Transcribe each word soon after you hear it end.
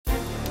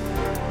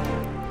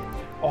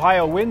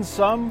Ohio wins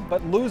some,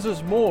 but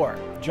loses more.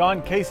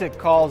 John Kasich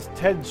calls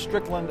Ted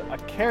Strickland a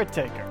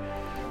caretaker.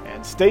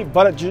 And state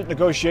budget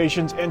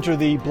negotiations enter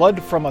the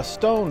blood from a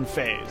stone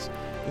phase.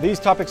 These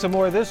topics and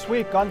more this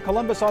week on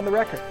Columbus on the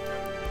Record.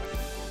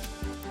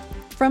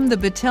 From the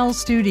Battelle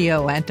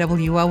studio at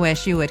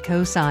WOSU at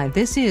COSI,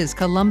 this is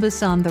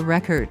Columbus on the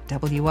Record,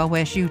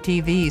 WOSU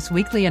TV's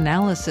weekly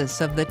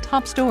analysis of the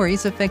top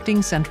stories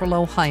affecting Central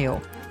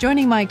Ohio.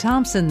 Joining Mike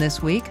Thompson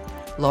this week,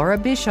 Laura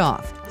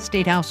Bischoff,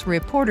 State House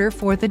reporter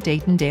for the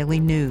Dayton Daily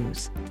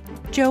News.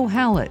 Joe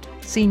Hallett,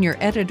 senior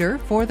editor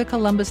for the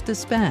Columbus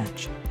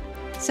Dispatch.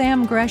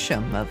 Sam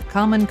Gresham of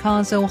Common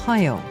Cause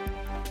Ohio.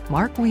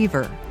 Mark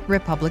Weaver,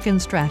 Republican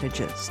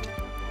strategist.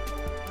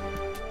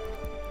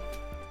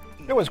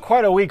 It was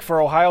quite a week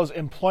for Ohio's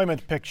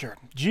employment picture.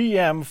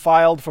 GM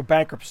filed for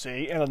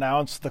bankruptcy and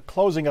announced the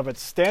closing of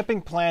its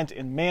stamping plant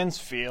in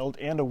Mansfield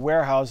and a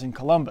warehouse in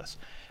Columbus.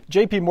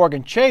 J.P.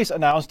 Morgan Chase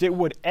announced it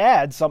would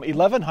add some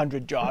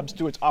 1,100 jobs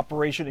to its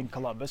operation in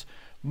Columbus.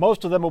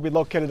 Most of them will be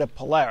located at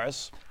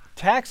Polaris.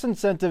 Tax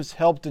incentives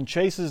helped in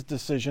Chase's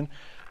decision,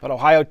 but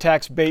Ohio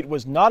tax bait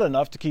was not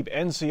enough to keep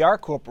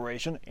NCR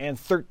Corporation and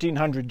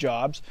 1,300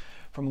 jobs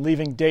from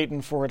leaving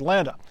Dayton for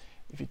Atlanta.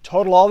 If you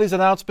total all these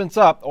announcements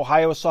up,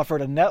 Ohio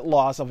suffered a net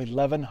loss of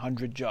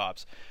 1,100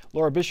 jobs.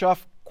 Laura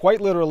Bischoff,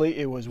 quite literally,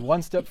 it was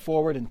one step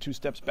forward and two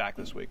steps back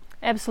this week.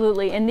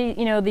 Absolutely, and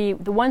the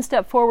one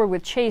step forward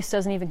with Chase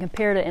doesn't even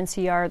compare to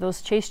NCR.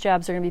 Those Chase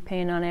jobs are going to be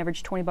paying on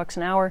average $20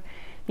 an hour.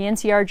 The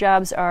NCR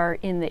jobs are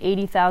in the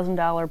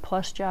 $80,000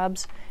 plus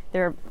jobs.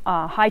 They're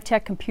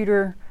high-tech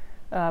computer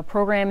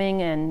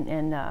programming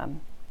and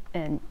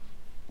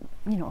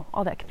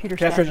all that computer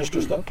cash stuff.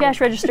 register stuff.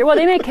 Cash register. Well,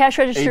 they make cash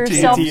register,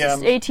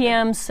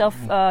 ATMs, self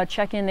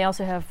check-in. They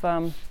also have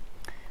a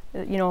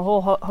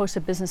whole host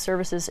of business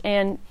services,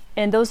 and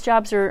those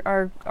jobs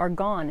are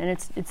gone. And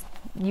it's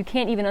you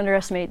can't even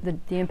underestimate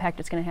the impact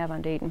it's going to have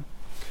on Dayton.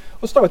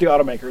 Let's start with the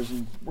automakers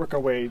and work our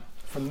way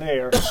from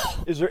there.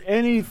 Is there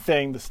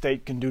anything the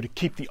state can do to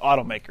keep the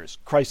automakers,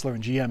 Chrysler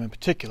and GM in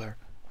particular,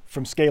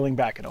 from scaling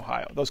back in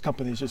Ohio? Those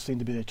companies just seem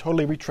to be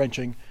totally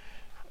retrenching.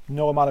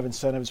 No amount of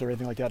incentives or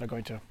anything like that are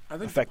going to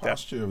affect that. The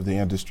posture of the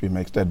industry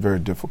makes that very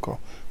difficult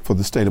for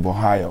the state of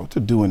Ohio to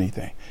do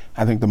anything.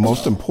 I think the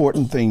most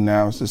important thing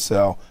now is to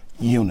sell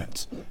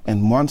units.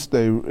 And once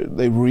they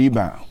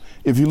rebound,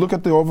 if you look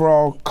at the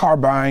overall car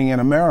buying in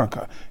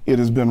America, it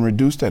has been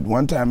reduced. At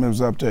one time it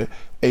was up to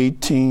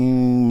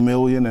 18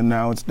 million and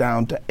now it's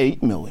down to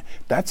 8 million.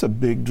 That's a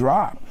big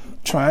drop.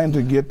 Trying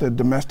to get the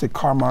domestic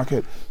car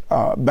market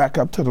back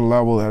up to the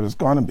level that it's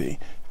going to be.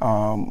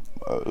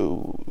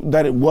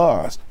 That it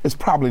was, it's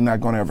probably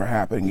not going to ever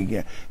happen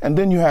again. And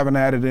then you haven't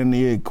added in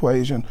the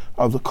equation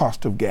of the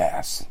cost of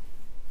gas.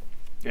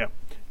 Yeah.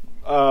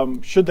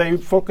 Should they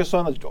focus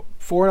on the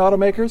foreign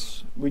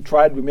automakers? We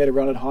made a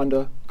run at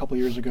Honda a couple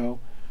of years ago.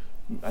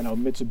 I know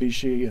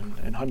Mitsubishi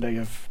and Hyundai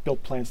have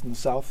built plants in the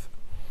South.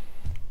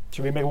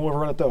 Should we make more of a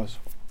run at those?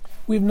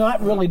 We've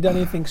not really done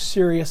anything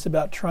serious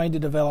about trying to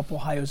develop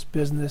Ohio's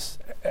business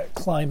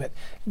climate.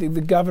 The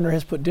governor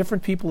has put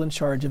different people in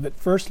charge of it.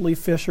 First, Lee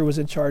Fisher was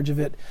in charge of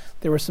it.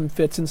 There were some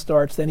fits and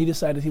starts. Then he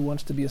decided he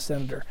wants to be a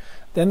senator.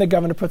 Then the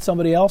governor put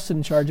somebody else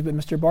in charge of it.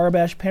 Mr.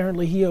 Barbash,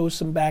 apparently he owes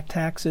some back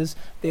taxes.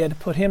 They had to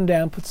put him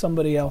down, put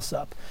somebody else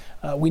up.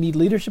 We need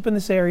leadership in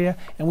this area,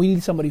 and we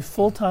need somebody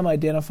full-time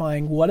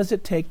identifying what does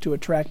it take to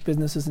attract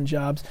businesses and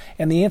jobs,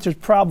 and the answer is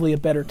probably a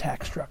better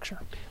tax structure.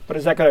 But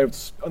is that going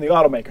to, on the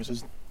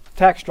automakers,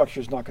 tax structure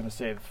is not going to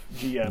save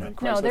GM and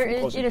Chrysler.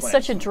 No, it is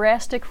such a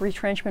drastic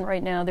retrenchment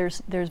right now.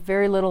 There's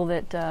very little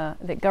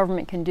that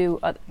government can do.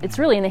 It's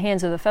really in the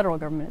hands of the federal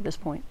government at this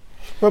point.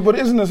 But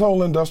isn't this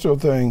whole industrial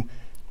thing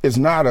is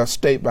not a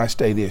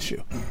state-by-state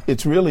issue.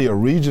 It's really a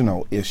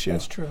regional issue.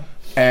 That's true.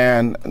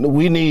 And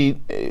we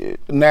need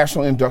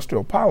national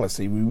industrial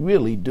policy. We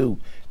really do.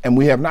 And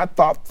we have not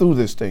thought through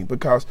this thing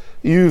because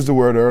you used the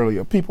word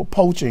earlier, people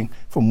poaching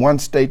from one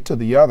state to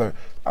the other.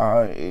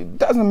 It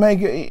doesn't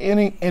make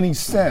any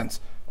sense.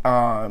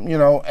 And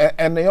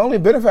the only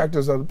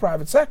benefactors are the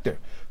private sector.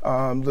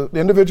 The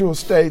individual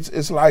states,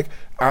 it's like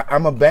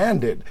I'm a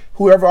bandit.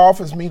 Whoever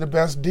offers me the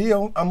best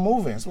deal, I'm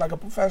moving. It's like a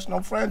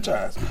professional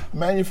franchise.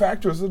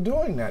 Manufacturers are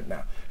doing that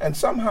now. And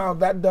somehow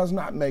that does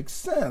not make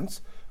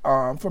sense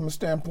from a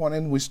standpoint,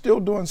 and we're still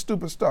doing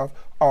stupid stuff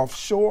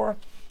offshore.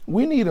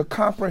 We need a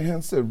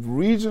comprehensive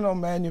regional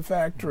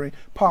manufacturing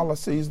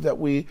policies that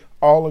we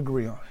all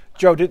agree on.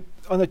 Joe,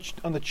 on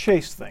the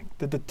Chase thing,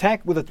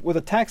 were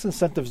the tax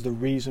incentives the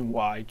reason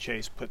why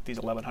Chase put these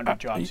 1,100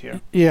 jobs here?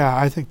 Yeah,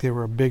 I think they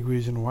were a big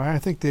reason why. I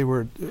think they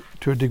were,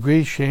 to a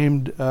degree,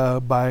 shamed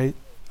by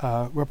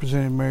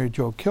Representative Mary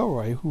Jo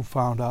Kilroy, who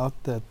found out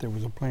that there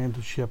was a plan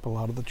to ship a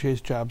lot of the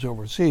Chase jobs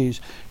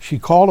overseas. She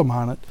called them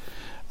on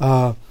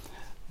it.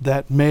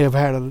 That may have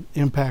had an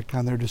impact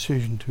on their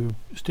decision to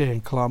stay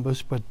in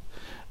Columbus, but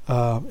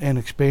and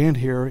expand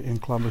here in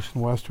Columbus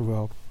and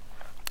Westerville.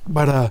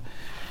 But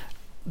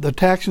the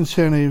tax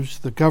incentives,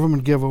 the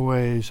government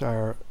giveaways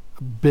are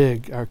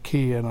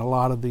key in a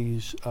lot of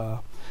these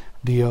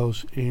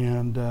deals,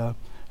 and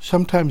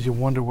sometimes you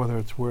wonder whether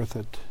it's worth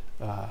it.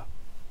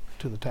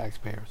 to the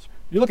taxpayers.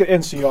 You look at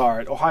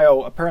NCR.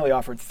 Ohio apparently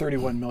offered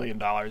 $31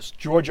 million.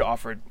 Georgia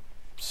offered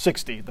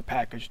 $60, the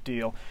package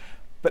deal.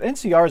 But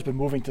NCR has been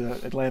moving to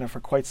Atlanta for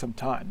quite some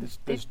time.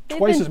 There's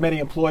twice as many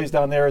employees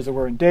down there as there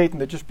were in Dayton.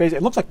 They're just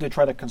it looks like they're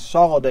trying to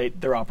consolidate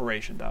their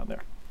operation down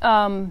there.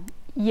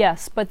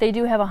 Yes, but they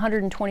do have a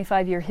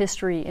 125-year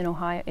history in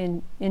Ohio,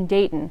 in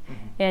Dayton.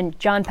 Mm-hmm. And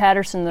John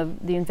Patterson,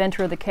 the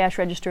inventor of the cash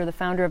register, the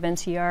founder of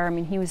NCR, I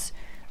mean, he's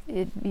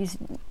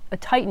a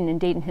titan in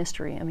Dayton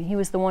history. I mean, he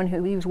was the one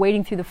he was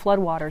wading through the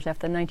floodwaters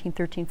after the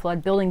 1913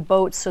 flood, building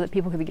boats so that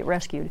people could get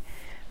rescued.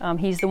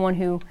 He's the one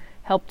who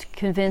helped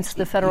convince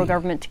the federal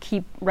government to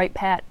keep Wright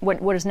Pat,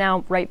 what is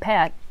now Wright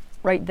Pat,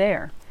 right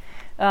there.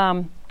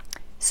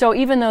 So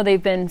even though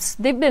they've been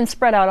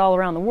spread out all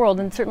around the world,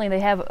 and certainly they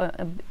have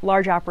a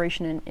large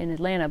operation in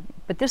Atlanta,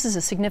 but this is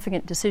a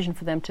significant decision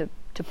for them to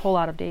pull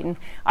out of Dayton.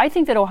 I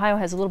think that Ohio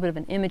has a little bit of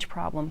an image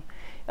problem.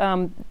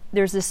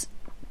 There's this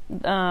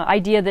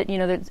idea that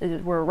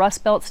that we're a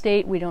Rust Belt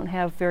state. We don't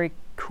have very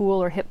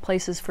cool or hip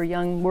places for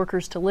young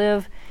workers to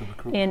live,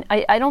 and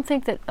I don't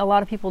think that a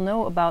lot of people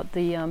know about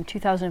the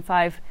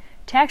 2005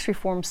 tax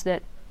reforms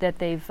that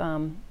they've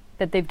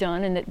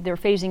done and that they're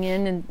phasing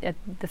in, and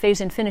the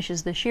phase-in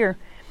finishes this year.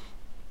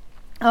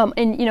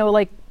 And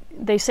like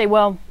they say,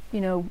 well,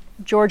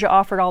 Georgia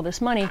offered all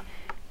this money.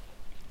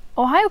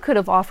 Ohio could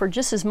have offered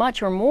just as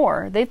much or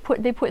more. They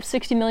put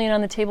 $60 million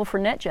on the table for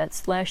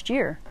NetJets last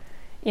year,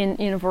 in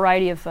a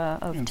variety of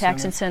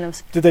tax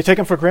incentives. Did they take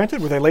them for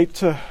granted? Were they late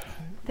to?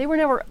 They were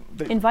never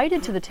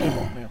invited to the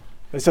table. Yeah.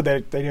 They said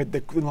they in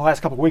the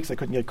last couple of weeks they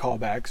couldn't get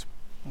callbacks.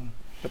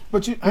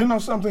 But you know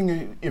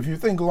something, if you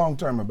think long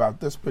term about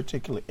this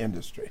particular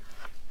industry,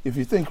 if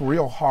you think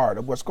real hard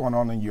of what's going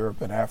on in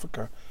Europe and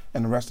Africa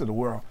and the rest of the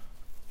world,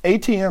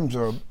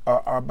 ATMs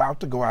are about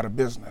to go out of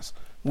business.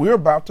 We're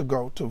about to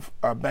go to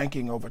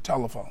banking over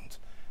telephones.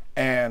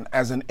 And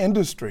as an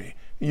industry,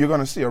 you're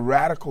going to see a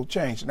radical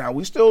change. Now,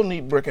 we still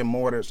need brick and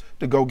mortars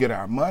to go get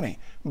our money,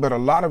 but a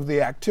lot of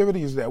the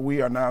activities that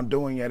we are now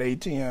doing at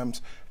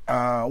ATMs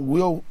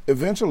will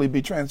eventually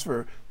be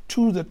transferred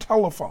to the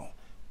telephone.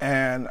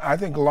 And I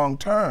think long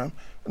term,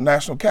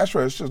 National Cash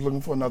Register is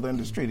looking for another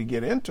industry to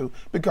get into,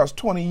 because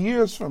 20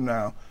 years from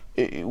now,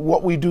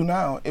 what we do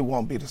now, it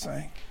won't be the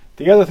same.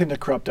 The other thing that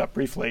cropped up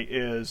briefly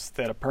is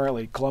that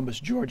apparently Columbus,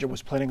 Georgia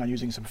was planning on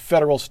using some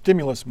federal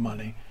stimulus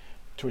money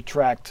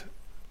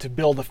to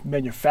build a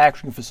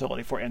manufacturing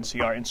facility for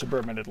NCR in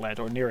suburban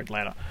Atlanta or near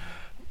Atlanta.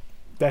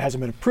 That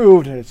hasn't been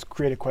approved, and it's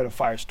created quite a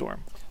firestorm.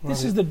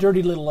 This is the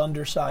dirty little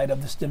underside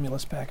of the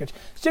stimulus package.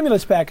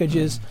 Stimulus package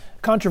is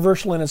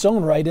controversial in its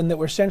own right, in that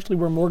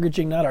we're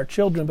mortgaging not our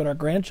children but our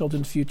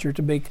grandchildren's future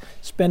to make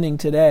spending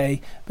today.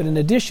 But in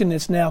addition,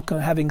 it's now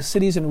having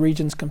cities and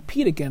regions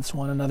compete against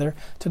one another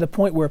to the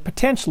point where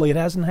potentially, it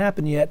hasn't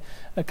happened yet,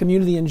 a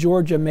community in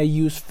Georgia may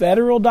use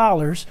federal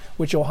dollars,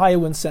 which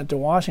Ohioans sent to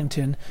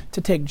Washington, to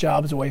take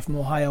jobs away from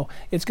Ohio.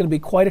 It's going to be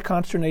quite a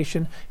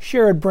consternation.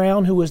 Sherrod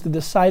Brown, who was the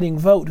deciding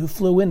vote, who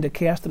flew in to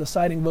cast the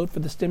deciding vote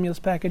for the stimulus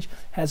package,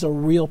 has a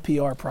real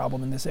PR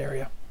problem in this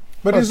area.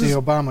 But the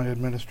Obama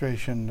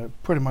administration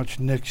pretty much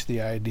nixed the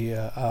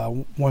idea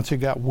once it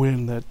got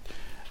wind that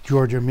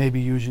Georgia may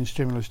be using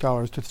stimulus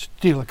dollars to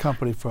steal a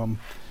company from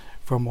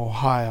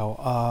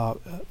Ohio.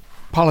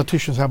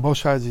 Politicians on both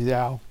sides of the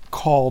aisle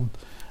called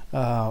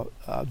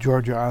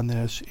Georgia on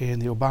this,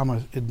 and the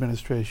Obama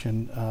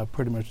administration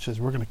pretty much says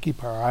we're going to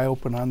keep our eye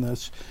open on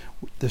this.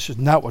 This is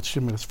not what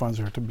stimulus funds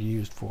are to be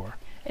used for.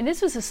 And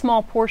this was a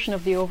small portion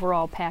of the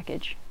overall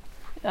package.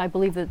 I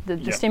believe that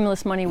the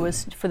stimulus money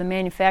was for the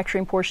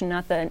manufacturing portion,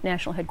 not the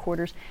national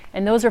headquarters.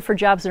 And those are for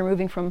jobs that are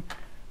moving from,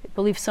 I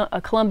believe,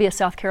 Columbia,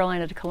 South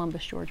Carolina to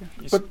Columbus, Georgia.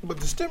 But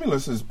the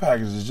stimulus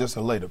package is just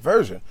a later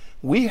version.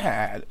 We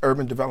had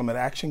urban development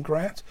action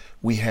grants.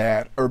 We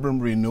had urban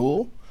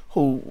renewal,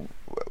 who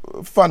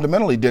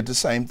fundamentally did the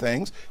same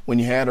things. When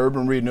you had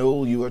urban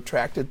renewal, you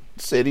attracted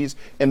cities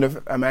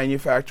into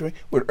manufacturing.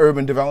 With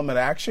urban development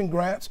action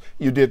grants,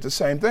 you did the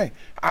same thing.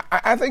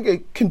 I think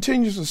it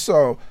continues to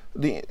show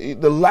the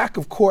lack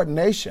of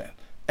coordination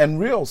and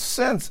real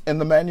sense in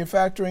the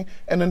manufacturing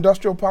and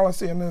industrial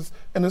policy in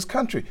this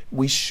country.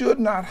 We should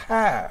not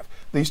have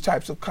these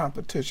types of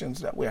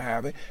competitions that we're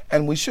having,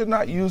 and we should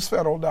not use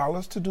federal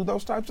dollars to do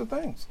those types of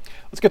things.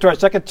 Let's get to our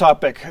second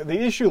topic. The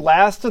issue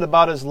lasted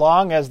about as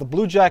long as the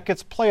Blue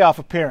Jackets' playoff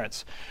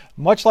appearance.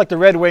 Much like the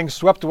Red Wings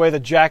swept away the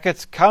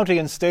Jackets, county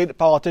and state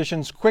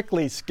politicians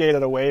quickly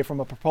skated away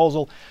from a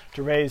proposal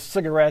to raise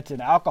cigarette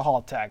and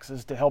alcohol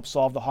taxes to help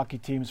solve the hockey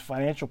team's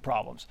financial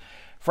problems.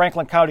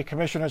 Franklin County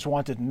commissioners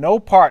wanted no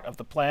part of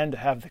the plan to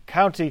have the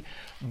county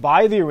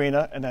buy the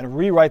arena and then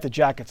rewrite the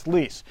Jackets'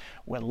 lease.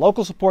 When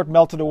local support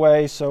melted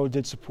away, so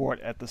did support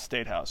at the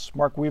State House.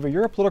 Mark Weaver,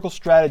 you're a political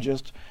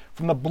strategist.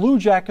 From the Blue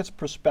Jackets'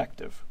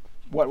 perspective,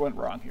 what went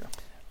wrong here?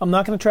 I'm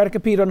not going to try to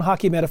compete on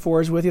hockey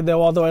metaphors with you,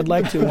 though, although I'd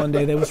like to one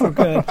day. Those were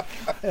good.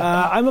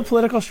 I'm a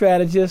political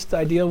strategist.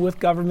 I deal with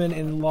government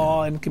and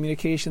law and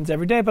communications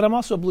every day, but I'm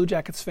also a Blue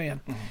Jackets fan.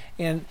 Mm-hmm.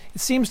 And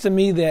it seems to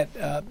me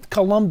that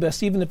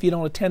Columbus, even if you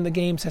don't attend the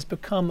games, has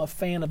become a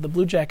fan of the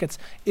Blue Jackets,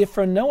 if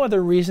for no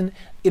other reason.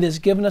 It has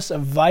given us a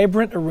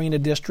vibrant arena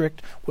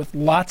district with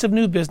lots of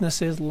new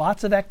businesses,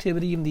 lots of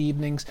activity in the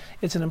evenings.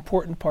 It's an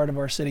important part of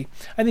our city.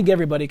 I think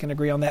everybody can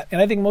agree on that.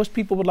 And I think most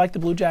people would like the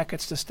Blue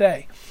Jackets to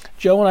stay.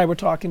 Joe and I were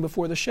talking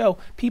before the show.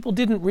 People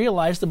didn't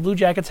realize the Blue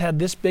Jackets had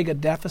this big a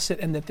deficit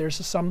and that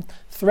there's some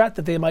threat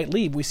that they might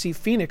leave. We see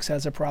Phoenix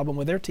has a problem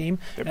with their team.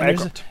 They're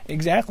bankrupt.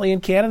 Exactly. In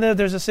Canada,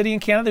 there's a city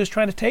in Canada who's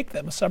trying to take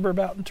them, a suburb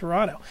out in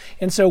Toronto.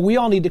 And so we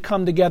all need to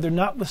come together,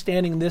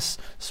 notwithstanding this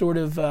sort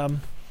of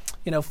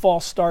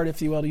false start, if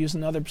you will, to use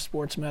another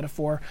sports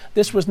metaphor.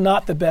 This was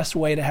not the best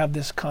way to have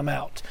this come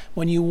out.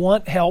 When you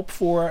want help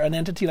for an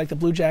entity like the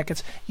Blue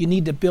Jackets, you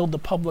need to build the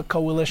public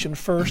coalition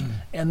first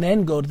and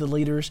then go to the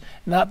leaders,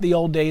 not the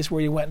old days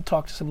where you went and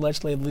talked to some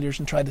legislative leaders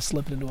and tried to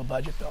slip it into a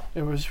budget bill.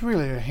 It was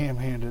really a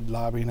ham-handed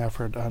lobbying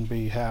effort on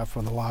behalf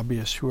of the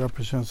lobbyist who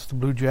represents the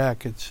Blue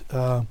Jackets.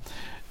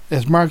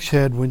 As Mark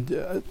said,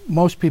 when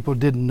most people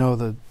didn't know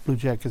the Blue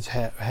Jackets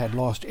had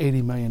lost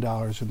 $80 million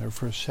in their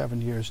first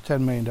 7 years,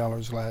 $10 million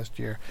last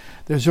year.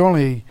 There's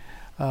only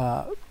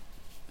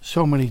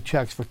so many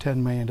checks for $10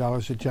 million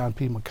that John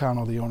P.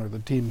 McConnell, the owner of the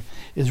team,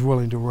 is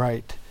willing to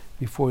write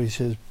before he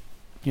says,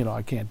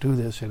 I can't do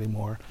this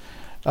anymore.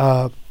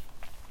 But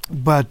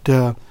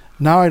now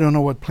I don't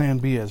know what Plan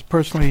B is.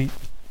 Personally,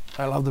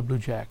 I love the Blue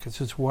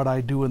Jackets. It's what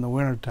I do in the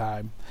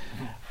wintertime.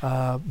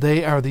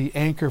 They are the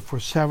anchor for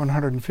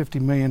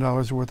 $750 million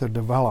worth of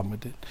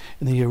development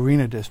in the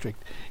arena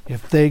district.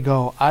 If they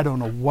go, I don't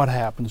know what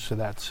happens to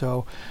that.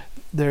 So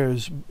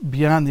there's,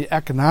 beyond the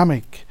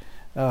economic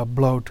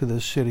blow to the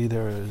city,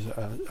 there is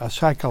a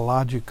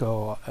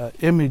psychological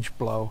image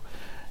blow.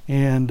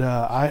 And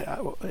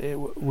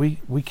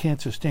we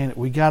can't sustain it.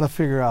 We got to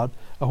figure out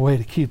a way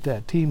to keep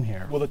that team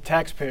here. Will the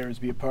taxpayers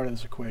be a part of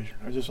this equation,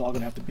 or is this all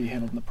going to have to be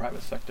handled in the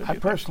private sector? I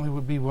personally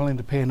would be willing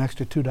to pay an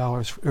extra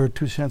 $2 or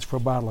 2 cents for a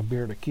bottle of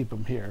beer to keep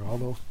them here,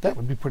 although that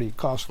would be pretty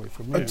costly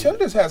for me.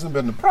 Attendance hasn't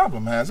been the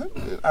problem, has it?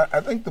 I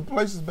think the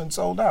place has been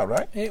sold out,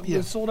 right? It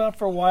was sold out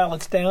for a while.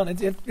 It's down.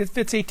 It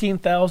fits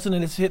 18,000,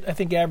 and it's hit, I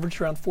think, average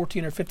around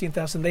 14 or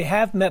 15,000. They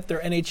have met their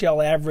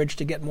NHL average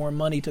to get more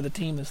money to the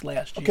team this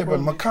last year. Okay, but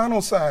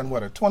McConnell signed,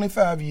 a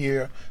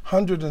 25-year,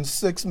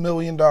 $106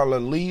 million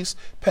lease,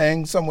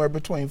 paying somewhere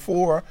between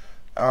 $3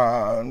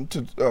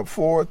 to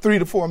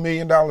 $4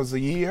 million a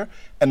year,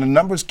 and the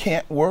numbers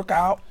can't work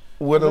out.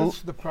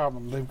 That's the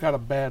problem. They've got a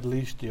bad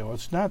lease deal.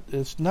 It's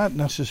not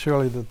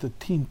necessarily that the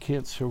team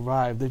can't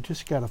survive. They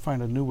just got to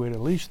find a new way to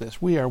lease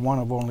this. We are one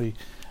of only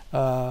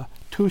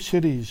 2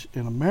 cities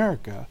in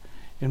America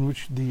in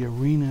which the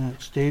arena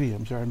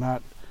stadiums are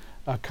not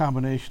a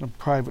combination of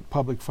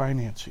private-public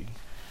financing.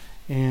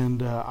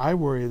 And I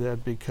worry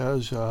that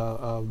because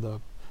of the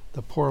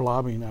poor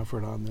lobbying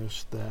effort on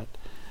this, that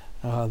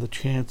the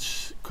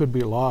chance could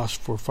be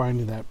lost for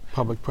finding that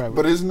public-private.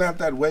 But isn't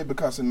that way?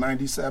 Because in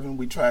 '97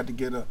 we tried to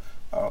get a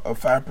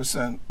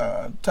 5%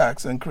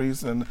 tax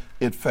increase and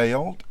it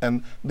failed,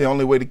 and the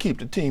only way to keep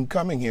the team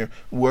coming here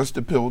was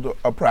to build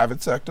a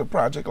private sector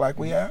project like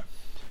we have.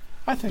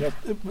 I think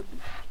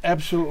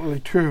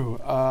absolutely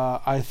true.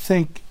 I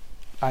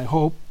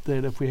hope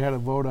that if we had a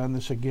vote on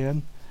this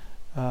again,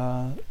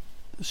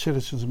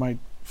 citizens might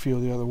feel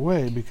the other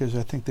way, because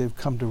I think they've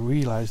come to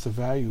realize the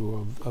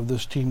value of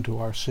this team to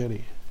our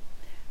city.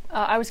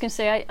 I was going to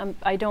say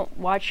I don't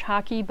watch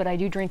hockey, but I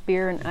do drink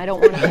beer, and I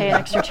don't want to pay an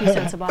extra 2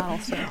 cents a bottle.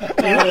 So.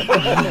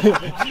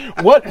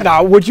 What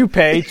now? Would you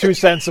pay 2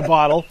 cents a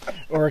bottle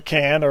or a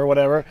can or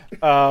whatever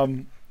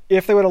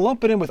if they were to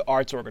lump it in with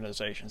arts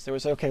organizations? They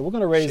would say, okay, we're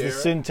going to raise the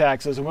sin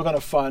taxes, and we're going to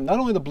fund not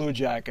only the Blue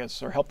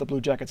Jackets or help the Blue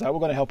Jackets out, we're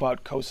going to help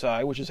out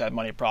COSI, which has had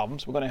money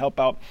problems. We're going to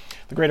help out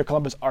the Greater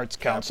Columbus Arts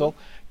Council,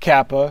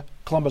 Kappa,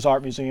 Columbus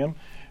Art Museum.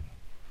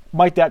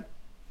 Might that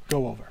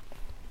go over?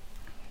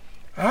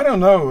 I don't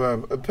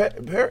know.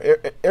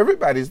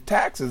 Everybody's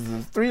taxes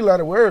is a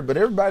 3-letter word, but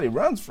everybody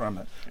runs from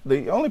it.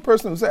 The only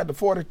person who's had the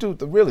fortitude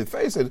to really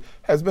face it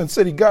has been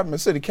city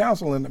government, city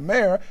council, and the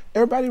mayor.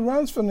 Everybody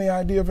runs from the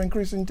idea of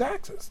increasing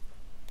taxes.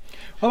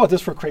 How about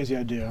this for a crazy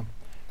idea?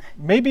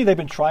 Maybe they've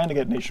been trying to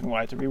get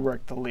Nationwide to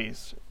rework the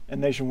lease, and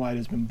Nationwide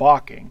has been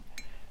balking.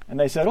 And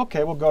they said,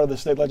 okay, we'll go to the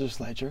state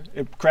legislature.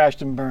 It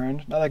crashed and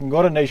burned. Now they can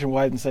go to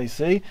Nationwide and say,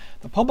 see,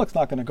 the public's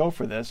not going to go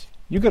for this.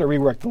 You've got to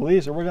rework the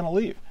lease or we're going to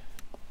leave.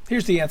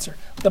 Here's the answer.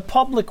 The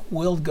public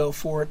will go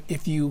for it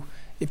if you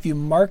if you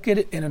market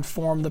it and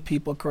inform the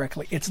people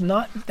correctly. It's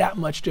not that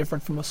much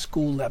different from a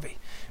school levy.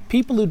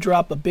 People who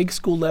drop a big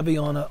school levy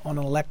on an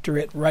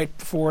electorate right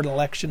before an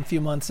election, a few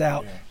months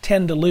out,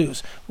 tend to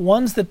lose.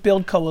 Ones that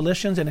build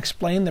coalitions and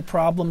explain the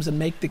problems and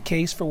make the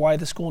case for why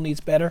the school needs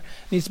to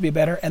be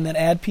better, and then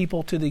add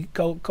people to the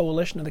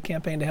coalition of the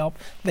campaign to help,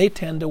 they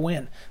tend to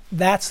win.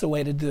 That's the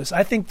way to do this.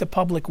 I think the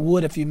public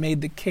would if you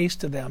made the case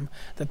to them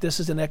that this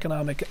is an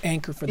economic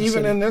anchor for the city.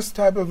 Even in this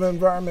type of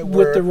environment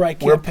with the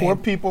right where campaign. poor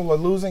people are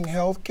losing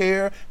health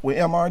care, where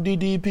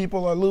MRDD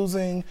people are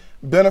losing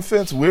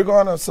benefits, we're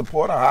going to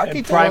support a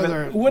hockey team.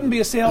 It wouldn't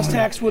be a sales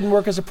tax, wouldn't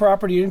work as a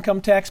property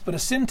income tax, but a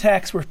sin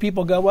tax where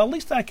people go, well, at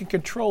least I can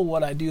control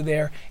what I do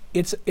there.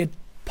 It's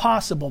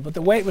possible, but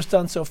the way it was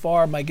done so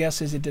far, my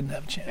guess is it didn't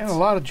have a chance. And a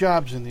lot of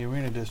jobs in the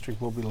Arena District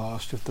will be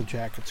lost if the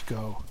Jackets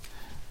go.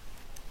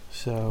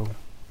 So,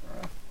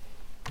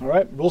 all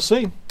right, we'll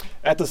see.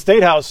 At the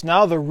State House,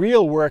 now the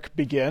real work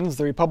begins.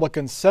 The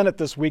Republican Senate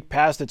this week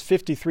passed its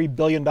 $53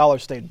 billion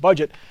state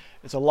budget.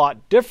 It's a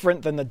lot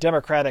different than the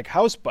Democratic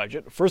House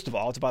budget. First of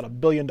all, it's about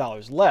 $1 billion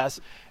less.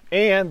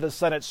 And the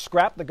Senate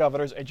scrapped the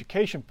governor's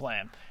education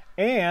plan.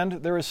 And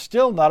there is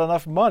still not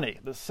enough money.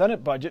 The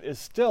Senate budget is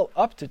still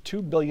up to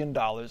 $2 billion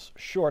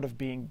short of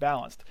being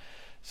balanced.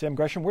 Sam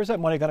Gresham, where's that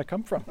money going to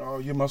come from? Oh,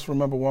 you must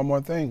remember one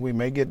more thing. We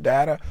may get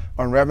data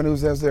on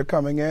revenues as they're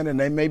coming in, and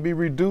they may be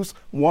reduced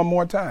one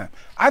more time.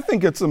 I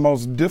think it's the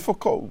most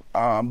difficult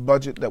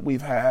budget that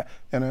we've had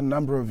in a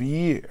number of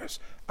years.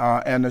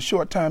 And a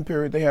short time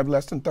period, they have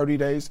less than 30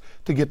 days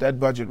to get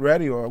that budget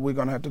ready, or we're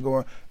going to have to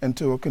go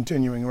into a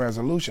continuing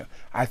resolution.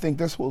 I think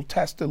this will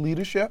test the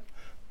leadership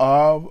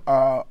of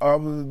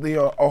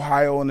the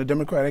Ohio and the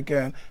Democratic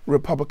and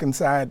Republican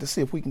side to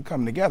see if we can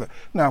come together.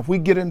 Now, if we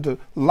get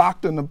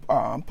locked in the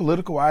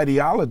political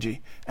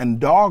ideology and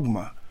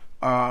dogma,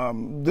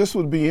 this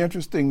would be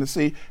interesting to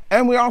see.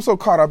 And we're also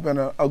caught up in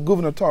a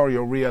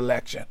gubernatorial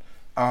re-election.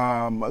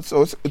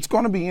 So it's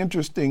going to be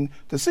interesting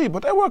to see.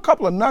 But there were a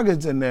couple of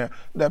nuggets in there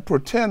that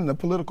portend the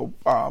political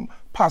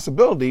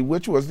possibility,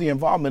 which was the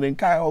involvement in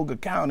Cuyahoga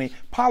County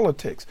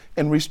politics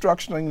and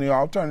restructuring the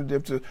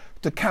alternative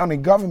to county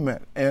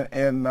government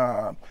in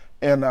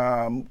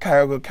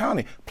Cuyahoga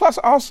County. Plus,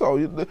 also,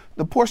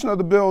 the portion of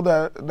the bill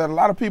that a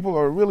lot of people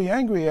are really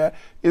angry at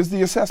is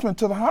the assessment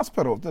to the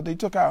hospital that they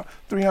took out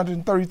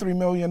 $333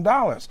 million,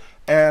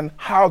 and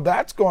how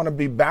that's going to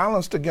be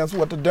balanced against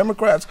what the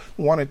Democrats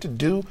wanted to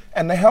do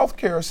and the health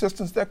care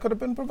assistance that could have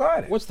been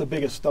provided. What's the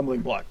biggest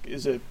stumbling block?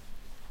 Is it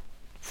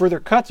further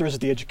cuts, or is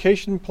it the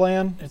education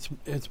plan?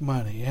 It's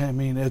money. I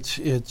mean,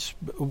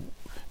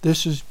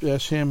 this is,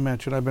 as Sam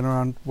mentioned, I've been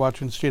around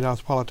watching State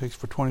House politics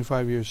for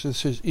 25 years.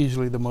 This is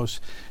easily the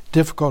most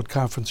difficult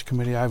conference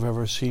committee I've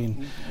ever seen.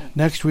 Mm-hmm.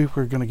 Next week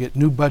we're going to get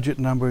new budget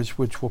numbers,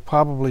 which will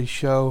probably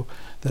show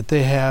that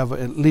they have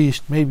at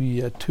least maybe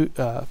a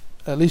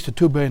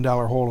 $2 billion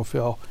hole to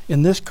fill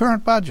in this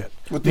current budget.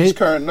 With these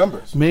current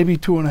numbers? Maybe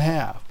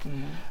 2.5.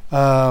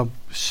 Mm-hmm.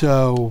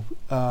 So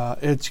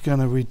it's going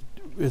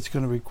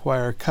to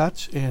require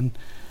cuts, and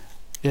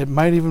it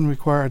might even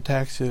require a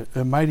tax. It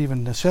might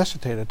even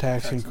necessitate a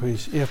tax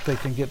increase if they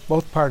can get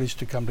both parties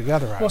to come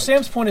together on it. Well,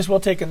 Sam's point is well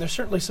taken. There's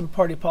certainly some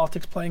party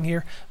politics playing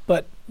here,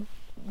 but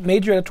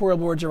major editorial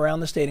boards around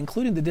the state,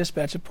 including the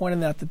Dispatch, have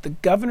pointed out that the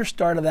governor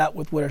started out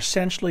with what are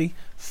essentially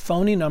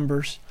phony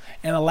numbers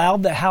and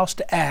allowed the House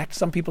to act.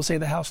 Some people say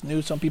the House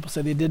knew, some people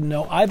say they didn't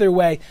know. Either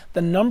way,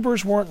 the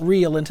numbers weren't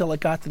real until it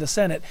got to the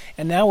Senate,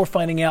 and now we're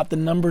finding out the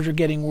numbers are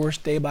getting worse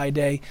day by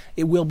day.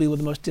 It will be with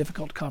the most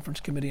difficult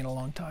conference committee in a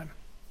long time.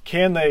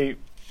 Can they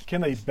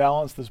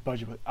balance this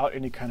budget without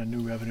any kind of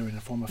new revenue in the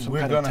form of some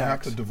kind of tax? We're going to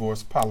have to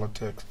divorce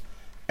politics,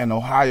 and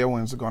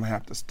Ohioans are going to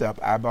have to step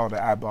eyeball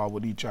to eyeball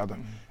with each other.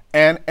 Mm-hmm.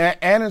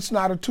 And it's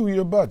not a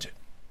 2-year budget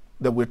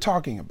that we're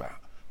talking about.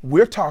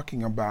 We're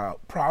talking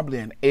about probably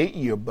an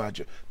 8-year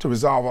budget to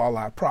resolve all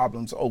our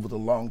problems over the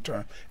long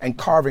term and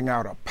carving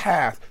out a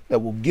path that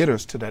will get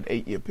us to that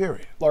 8-year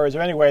period. Laura, is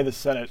there any way the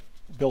Senate,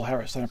 Bill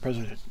Harris, Senate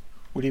President,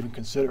 would even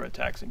consider a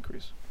tax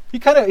increase?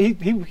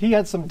 He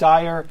had some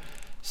dire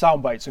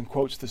sound bites and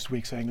quotes this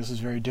week saying this is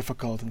very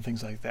difficult and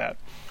things like that.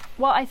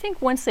 Well, I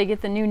think once they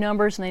get the new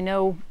numbers and they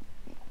know,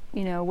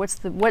 what's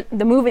the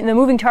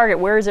moving target,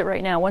 where is it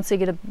right now? Once they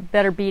get a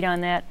better beat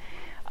on that,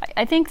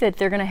 I think that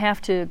they're going to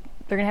have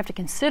to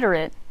consider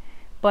it,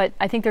 but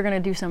I think they're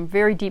going to do some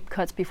very deep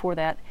cuts before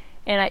that.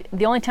 And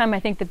the only time I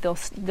think that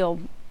they'll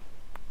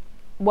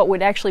what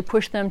would actually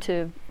push them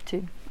to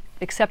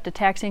accept a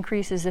tax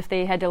increase is if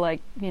they had to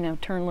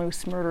turn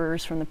loose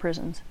murderers from the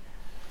prisons.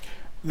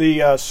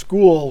 The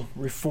school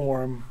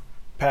reform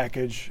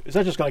package, is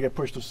that just going to get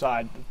pushed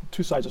aside? The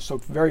two sides are so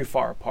very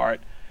far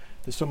apart.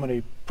 There's so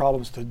many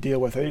problems to deal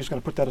with. Are you just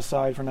going to put that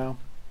aside for now?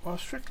 Well,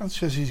 Strickland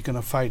says he's going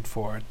to fight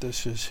for it.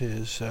 This is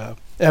his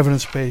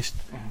evidence-based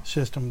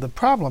system. The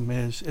problem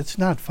is it's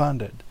not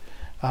funded.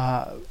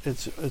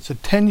 It's a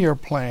 10-year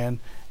plan,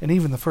 and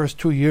even the first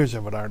 2 years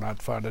of it are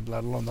not funded,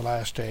 let alone the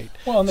last 8.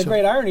 Well, and the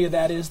great irony of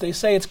that is they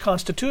say it's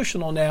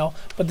constitutional now,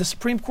 but the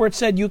Supreme Court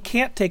said you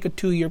can't take a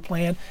 2-year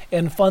plan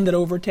and fund it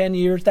over 10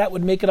 years. That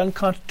would make it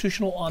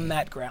unconstitutional on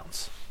that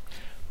grounds.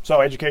 So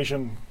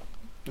education,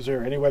 is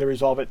there any way to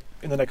resolve it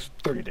in the next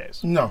 30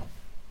 days? No.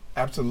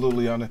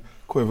 Absolutely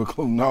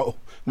unequivocal no.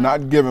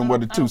 Not given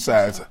what the two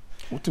sides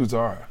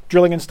are.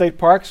 Drilling in state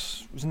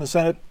parks was in the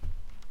Senate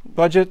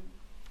budget.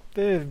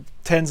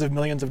 Tens of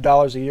millions of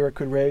dollars a year it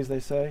could raise, they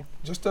say.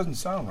 Just doesn't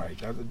sound right,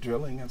 does it?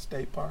 Drilling in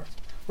state parks.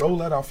 Roll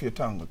that off your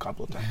tongue a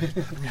couple of times.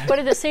 But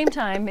at the same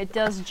time, it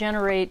does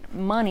generate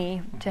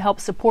money to help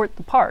support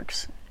the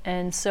parks.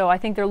 And so I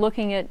think they're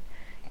looking at,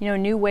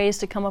 new ways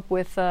to come up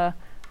with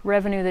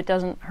revenue that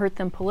doesn't hurt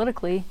them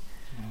politically.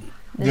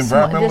 The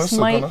environmentalists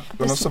are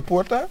going to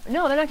support that?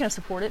 No, they're not going to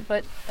support it,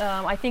 but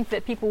I think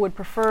that people would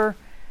prefer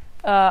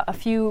a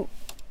few,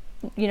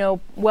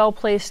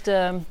 well-placed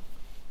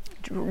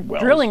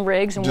drilling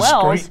rigs and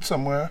wells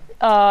somewhere,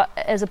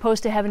 as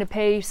opposed to having to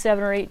pay $7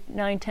 or $8,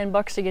 $9,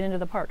 $10 to get into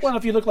the parks. Well,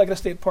 if you look like a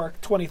state park,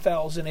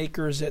 20,000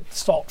 acres at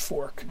Salt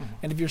Fork,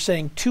 and if you're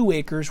saying 2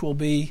 acres will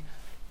be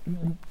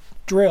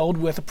drilled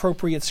with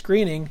appropriate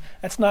screening,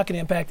 that's not going to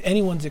impact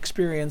anyone's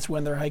experience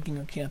when they're hiking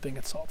or camping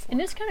at Salt Fork. And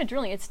this kind of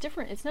drilling, it's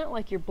different. It's not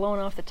like you're blowing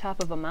off the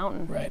top of a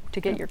mountain to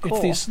get your coal.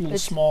 It's these little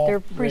small They're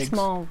pretty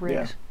small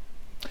rigs.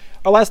 Yeah.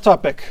 Our last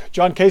topic.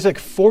 John Kasich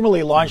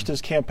formally launched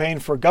his campaign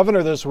for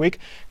governor this week,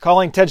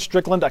 calling Ted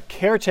Strickland a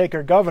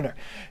caretaker governor.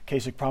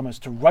 Kasich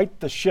promised to right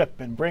the ship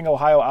and bring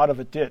Ohio out of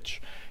a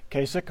ditch.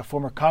 Kasich, a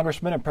former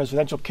congressman and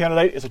presidential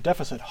candidate, is a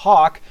deficit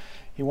hawk.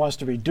 He wants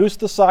to reduce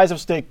the size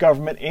of state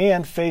government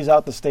and phase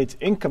out the state's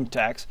income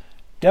tax.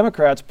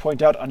 Democrats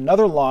point out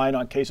another line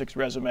on Kasich's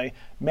resume,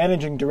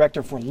 managing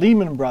director for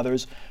Lehman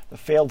Brothers, the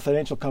failed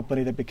financial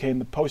company that became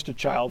the poster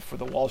child for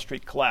the Wall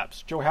Street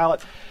collapse. Joe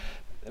Hallett,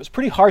 it was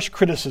pretty harsh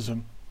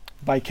criticism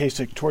by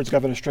Kasich towards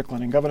Governor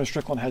Strickland, and Governor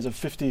Strickland has a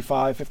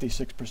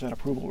 56%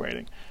 approval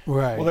rating.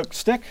 Right. Will it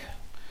stick?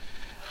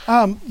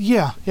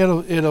 Yeah,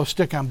 it'll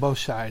stick on both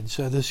sides.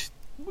 This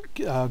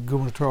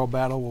gubernatorial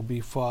battle will be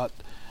fought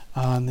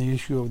on the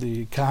issue of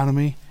the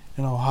economy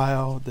in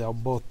Ohio. They'll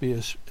both be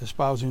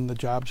espousing the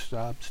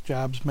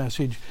jobs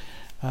message.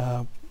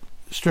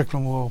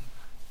 Strickland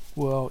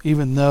will,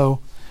 even though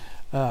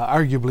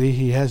arguably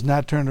he has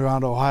not turned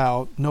around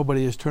Ohio,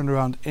 nobody has turned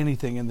around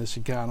anything in this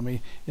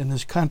economy in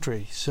this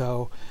country.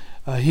 So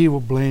he will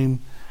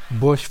blame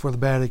Bush for the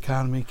bad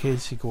economy.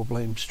 Kasich will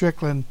blame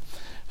Strickland.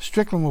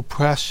 Strickland will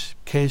press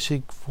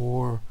Kasich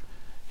for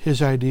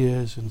his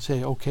ideas and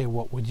say, okay,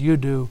 what would you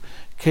do?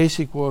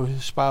 Kasich will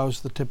espouse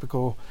the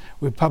typical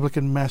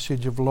Republican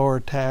message of lower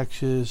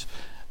taxes,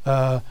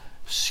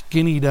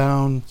 skinny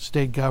down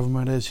state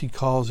government, as he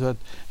calls it.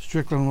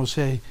 Strickland will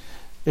say,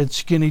 it's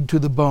skinny to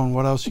the bone.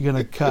 What else are you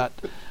going to cut?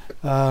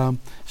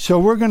 So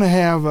we're going to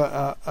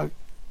have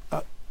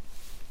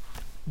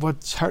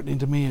what's heartening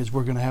to me is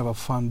we're going to have a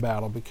fun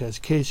battle because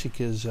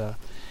Kasich is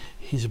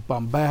he's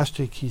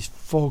bombastic, he's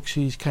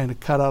folksy, he's kind of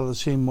cut out of the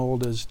same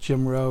mold as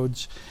Jim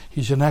Rhodes.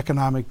 He's an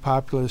economic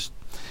populist.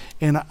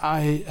 And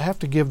I have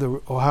to give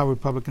the Ohio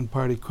Republican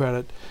Party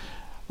credit.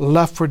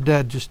 Left for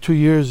Dead just 2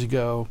 years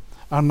ago,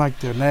 unlike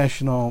their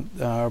national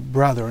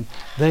brethren,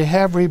 they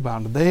have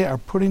rebounded. They are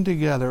putting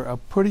together a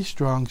pretty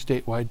strong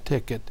statewide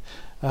ticket,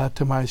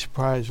 to my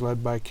surprise,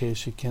 led by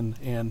Kasich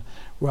and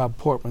Rob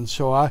Portman.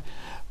 So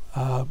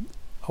a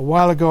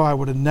while ago, I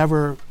would have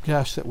never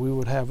guessed that we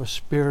would have a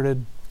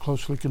spirited,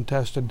 closely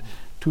contested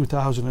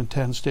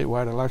 2010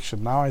 statewide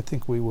election. Now I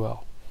think we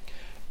will.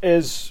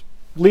 Is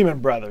Lehman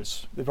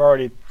Brothers, the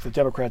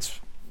Democrats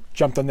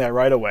jumped on that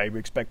right away. We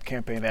expect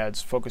campaign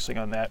ads focusing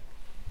on that.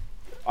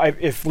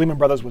 If Lehman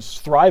Brothers was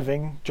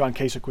thriving, John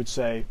Kasich would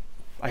say,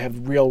 I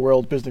have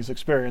real-world business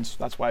experience,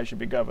 that's why I should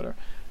be governor.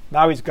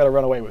 Now he's got to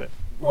run away with it.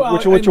 Well,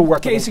 which will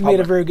work. Kasich made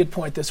a very good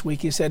point this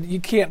week. He said you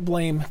can't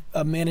blame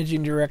a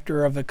managing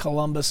director of a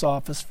Columbus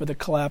office for the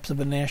collapse of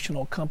a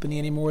national company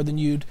any more than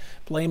you'd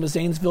blame a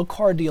Zanesville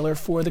car dealer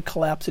for the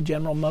collapse of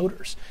General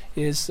Motors.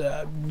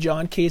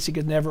 John Kasich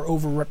has never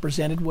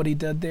overrepresented what he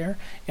did there,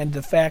 and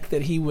the fact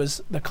that he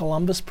was the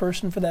Columbus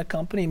person for that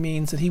company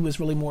means that he was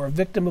really more a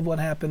victim of what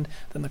happened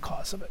than the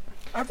cause of it.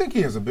 I think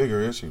he has a bigger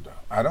issue, though.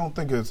 I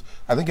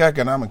think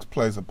economics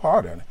plays a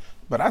part in it,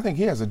 but I think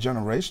he has a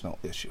generational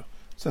issue.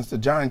 Since the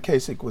John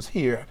Kasich was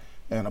here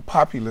and a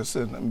populist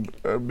and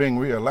being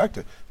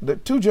reelected, the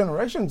 2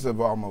 generations have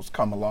almost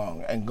come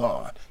along and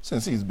gone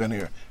since he's been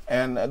here.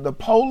 And the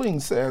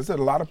polling says that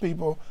a lot of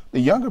people, the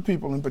younger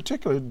people in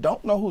particular,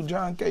 don't know who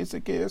John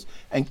Kasich is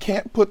and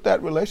can't put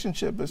that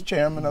relationship as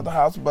chairman of the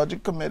House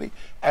Budget Committee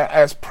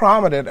as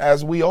prominent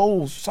as we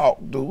old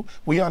salt do.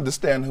 We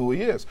understand who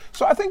he is.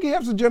 So I think he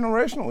has a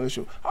generational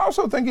issue. I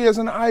also think he has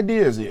an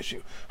ideas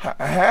issue.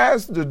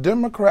 Has the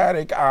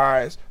Democratic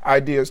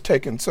ideas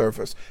taken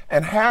surface,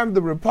 and have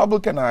the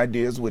Republican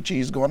ideas, which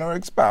he's going to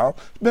expound,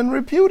 been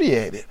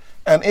repudiated?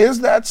 And is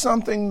that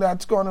something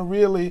that's going to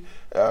really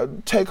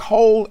take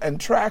hold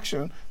and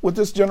traction with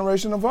this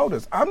generation of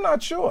voters? I'm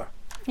not sure.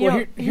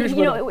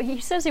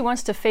 He says he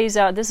wants to phase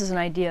out. This is an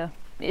idea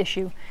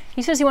issue.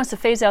 He says he wants to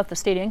phase out the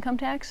state income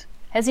tax.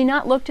 Has he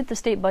not looked at the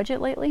state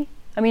budget lately?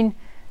 I mean,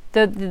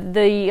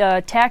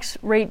 the tax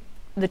rate,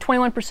 the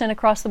 21%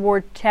 across the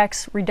board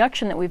tax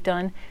reduction that we've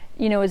done,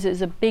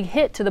 is a big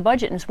hit to the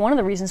budget, and it's one of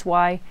the reasons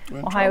why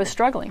Ohio is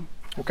struggling.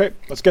 Okay,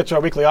 let's get to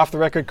our weekly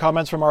off-the-record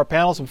comments from our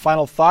panel, some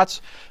final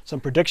thoughts, some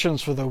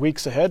predictions for the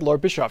weeks ahead. Laura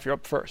Bischoff, you're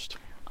up first.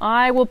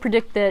 I will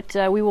predict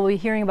that we will be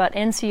hearing about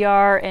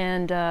NCR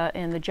and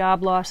the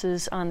job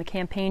losses on the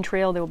campaign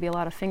trail. There will be a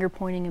lot of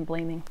finger-pointing and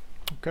blaming.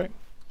 Okay.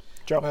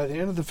 Joe? By the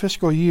end of the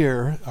fiscal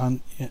year,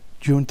 on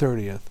June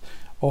 30th,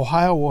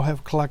 Ohio will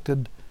have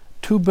collected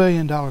 $2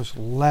 billion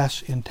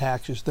less in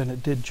taxes than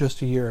it did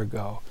just a year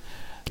ago,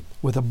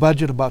 with a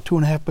budget about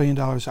 $2.5 billion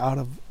out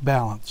of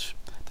balance.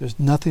 There's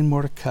nothing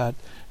more to cut.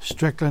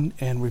 Strickland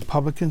and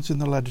Republicans in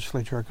the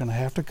legislature are going to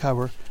have to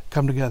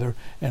come together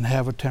and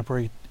have a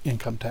temporary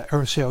income tax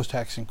or sales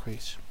tax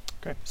increase.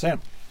 Okay, Sam.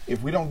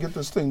 If we don't get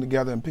this thing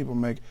together and people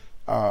make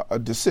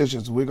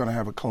decisions, we're going to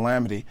have a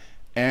calamity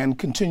and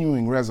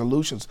continuing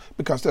resolutions,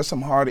 because there's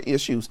some hard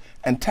issues,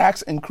 and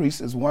tax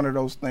increase is one of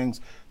those things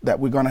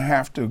that we're going to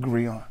have to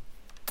agree on.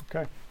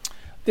 Okay.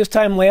 This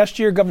time last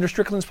year, Governor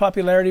Strickland's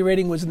popularity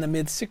rating was in the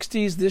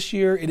mid-60s. This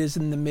year, it is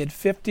in the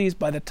mid-50s.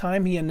 By the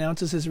time he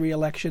announces his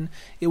reelection,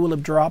 it will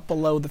have dropped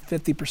below the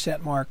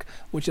 50% mark,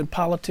 which in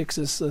politics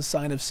is a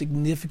sign of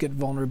significant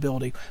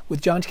vulnerability.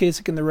 With John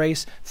Kasich in the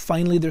race,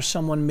 finally there's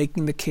someone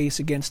making the case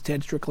against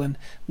Ted Strickland.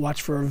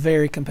 Watch for a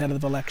very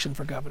competitive election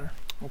for governor.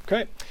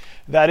 Okay.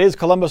 That is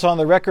Columbus on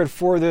the Record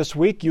for this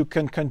week. You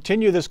can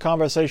continue this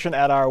conversation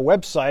at our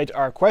website.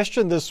 Our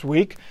question this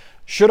week: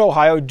 should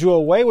Ohio do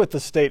away with the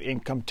state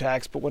income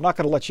tax? But we're not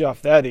going to let you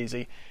off that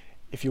easy.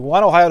 If you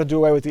want Ohio to do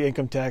away with the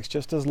income tax,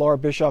 just as Laura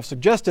Bischoff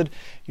suggested,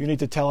 you need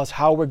to tell us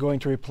how we're going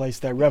to replace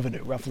that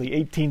revenue, roughly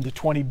 $18 to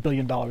 $20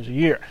 billion a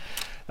year.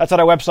 That's at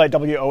our website,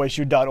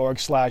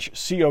 wosu.org/COTR.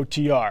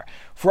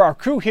 For our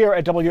crew here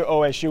at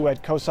WOSU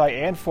at COSI,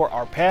 and for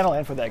our panel,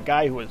 and for that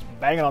guy who was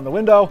banging on the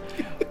window,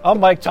 I'm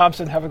Mike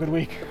Thompson. Have a good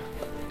week.